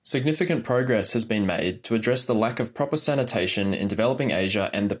Significant progress has been made to address the lack of proper sanitation in developing Asia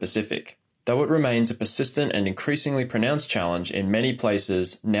and the Pacific, though it remains a persistent and increasingly pronounced challenge in many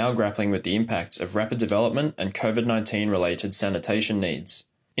places now grappling with the impacts of rapid development and COVID-19 related sanitation needs.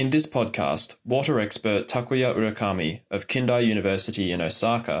 In this podcast, water expert Takuya Urakami of Kindai University in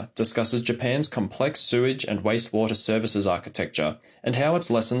Osaka discusses Japan's complex sewage and wastewater services architecture and how its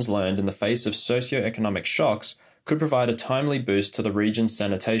lessons learned in the face of socio-economic shocks could provide a timely boost to the region's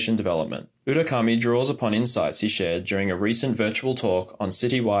sanitation development. Urakami draws upon insights he shared during a recent virtual talk on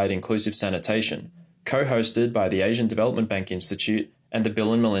citywide inclusive sanitation, co-hosted by the Asian Development Bank Institute and the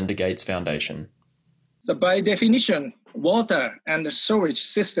Bill and Melinda Gates Foundation. So by definition, water and sewage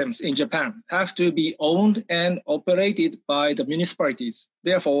systems in Japan have to be owned and operated by the municipalities.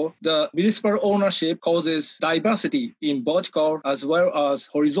 Therefore, the municipal ownership causes diversity in vertical as well as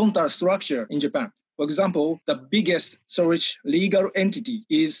horizontal structure in Japan. For example, the biggest sewage legal entity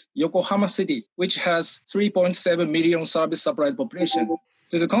is Yokohama City, which has 3.7 million service supplied population.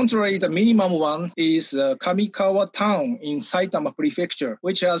 To the contrary, the minimum one is Kamikawa Town in Saitama Prefecture,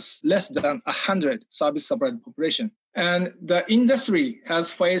 which has less than 100 service supplied population. And the industry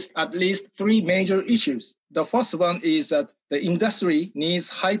has faced at least three major issues. The first one is that the industry needs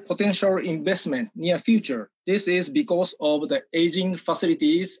high potential investment near future. This is because of the aging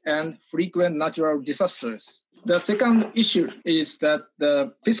facilities and frequent natural disasters. The second issue is that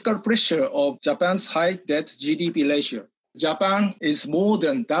the fiscal pressure of Japan's high debt GDP ratio. Japan is more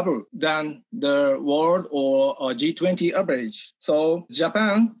than double than the world or G20 average. So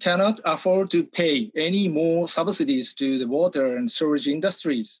Japan cannot afford to pay any more subsidies to the water and sewage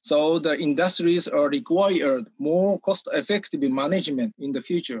industries. So the industries are required more cost-effective management in the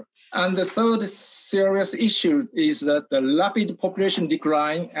future. And the third serious issue is that the rapid population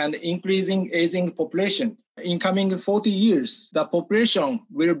decline and increasing aging population. In coming 40 years, the population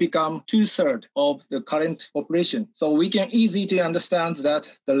will become 2/3 of the current population. So we can easily to understand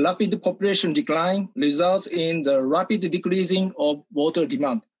that the rapid population decline results in the rapid decreasing of water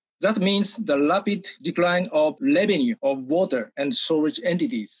demand. That means the rapid decline of revenue of water and storage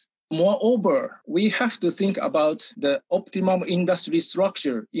entities. Moreover, we have to think about the optimum industry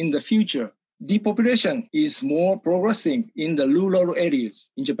structure in the future. Depopulation is more progressing in the rural areas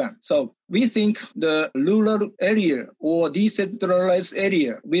in Japan. So we think the rural area or decentralized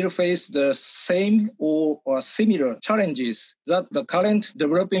area will face the same or similar challenges that the current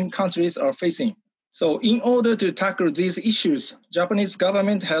developing countries are facing. So in order to tackle these issues, Japanese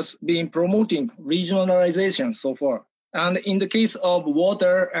government has been promoting regionalization so far. And in the case of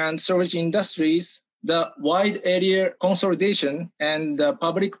water and sewage industries, the wide area consolidation and the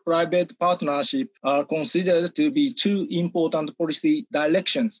public-private partnership are considered to be two important policy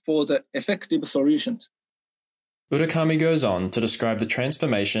directions for the effective solutions. Urakami goes on to describe the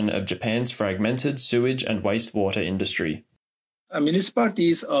transformation of Japan's fragmented sewage and wastewater industry.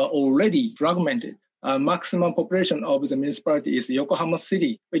 Municipalities are already fragmented. Maximum population of the municipality is Yokohama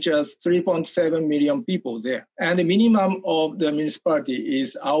City, which has 3.7 million people there. And the minimum of the municipality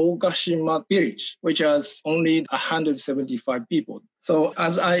is Aogashima Village, which has only 175 people. So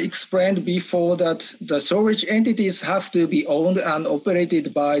as I explained before, that the sewage entities have to be owned and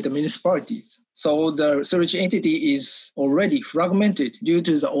operated by the municipalities. So the sewage entity is already fragmented due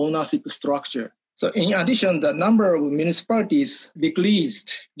to the ownership structure. So in addition, the number of municipalities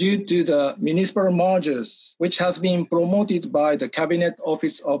decreased due to the municipal mergers, which has been promoted by the Cabinet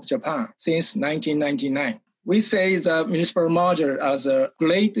Office of Japan since 1999. We say the municipal merger as a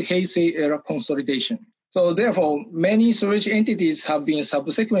Great Heisei era consolidation. So therefore, many sewage entities have been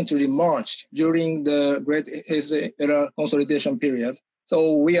subsequently merged during the Great Heisei era consolidation period.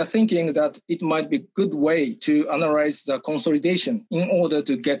 So we are thinking that it might be a good way to analyze the consolidation in order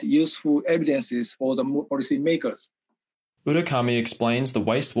to get useful evidences for the policymakers. Urakami explains the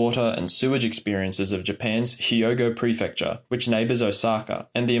wastewater and sewage experiences of Japan's Hyogo Prefecture, which neighbors Osaka,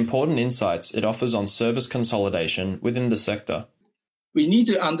 and the important insights it offers on service consolidation within the sector. We need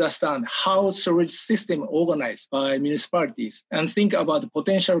to understand how sewage system organized by municipalities and think about the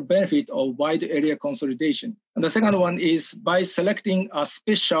potential benefit of wide area consolidation. And the second one is by selecting a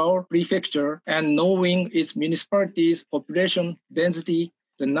special prefecture and knowing its municipality's population density,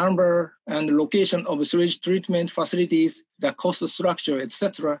 the number and location of sewage treatment facilities, the cost structure,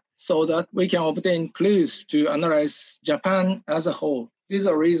 etc., so that we can obtain clues to analyze Japan as a whole. This is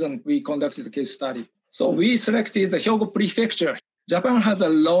the reason we conducted the case study. So we selected the Hyogo Prefecture. Japan has a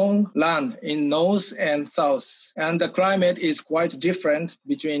long land in north and south, and the climate is quite different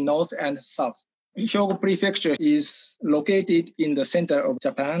between north and south. Hyogo Prefecture is located in the center of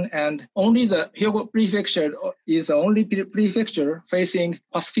Japan, and only the Hyogo Prefecture is the only prefecture facing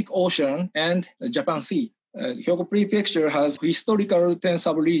Pacific Ocean and the Japan Sea. Hyogo Prefecture has historical 10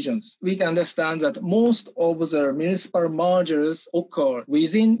 subregions. We can understand that most of the municipal mergers occur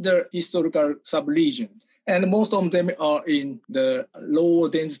within the historical subregion, and most of them are in the low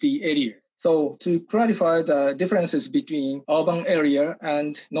density area. So to clarify the differences between urban area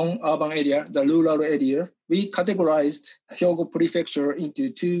and non-urban area, the rural area, we categorized Hyogo Prefecture into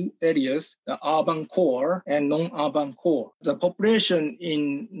two areas, the urban core and non-urban core. The population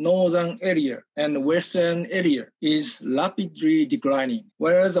in northern area and western area is rapidly declining,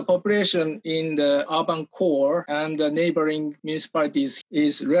 whereas the population in the urban core and the neighboring municipalities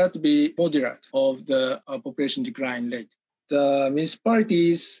is relatively moderate of the population decline rate. The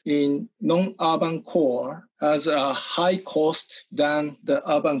municipalities in non-urban core has a high cost than the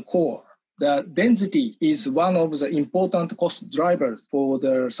urban core. The density is one of the important cost drivers for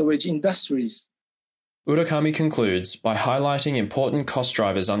the sewage industries. Urakami concludes by highlighting important cost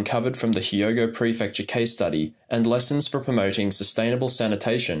drivers uncovered from the Hyogo Prefecture case study and lessons for promoting sustainable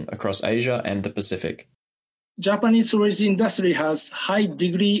sanitation across Asia and the Pacific. Japanese sewage industry has high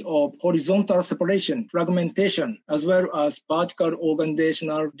degree of horizontal separation, fragmentation, as well as vertical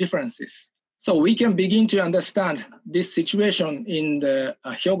organizational differences. So we can begin to understand this situation in the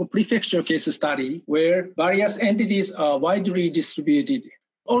Hyogo Prefecture case study, where various entities are widely distributed.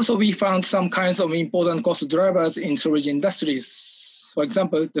 Also, we found some kinds of important cost drivers in sewage industries. For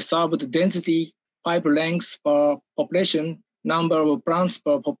example, the served density, pipe lengths per population, number of plants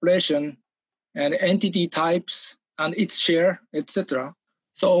per population, and entity types and its share, etc.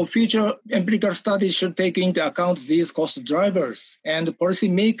 So future empirical studies should take into account these cost drivers, and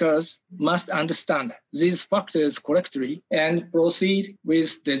policymakers must understand these factors correctly and proceed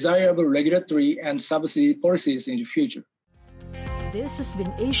with desirable regulatory and subsidy policies in the future. This has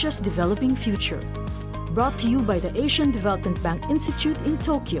been Asia's Developing Future, brought to you by the Asian Development Bank Institute in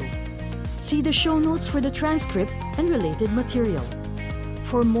Tokyo. See the show notes for the transcript and related material.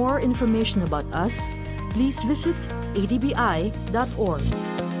 For more information about us, please visit adbi.org.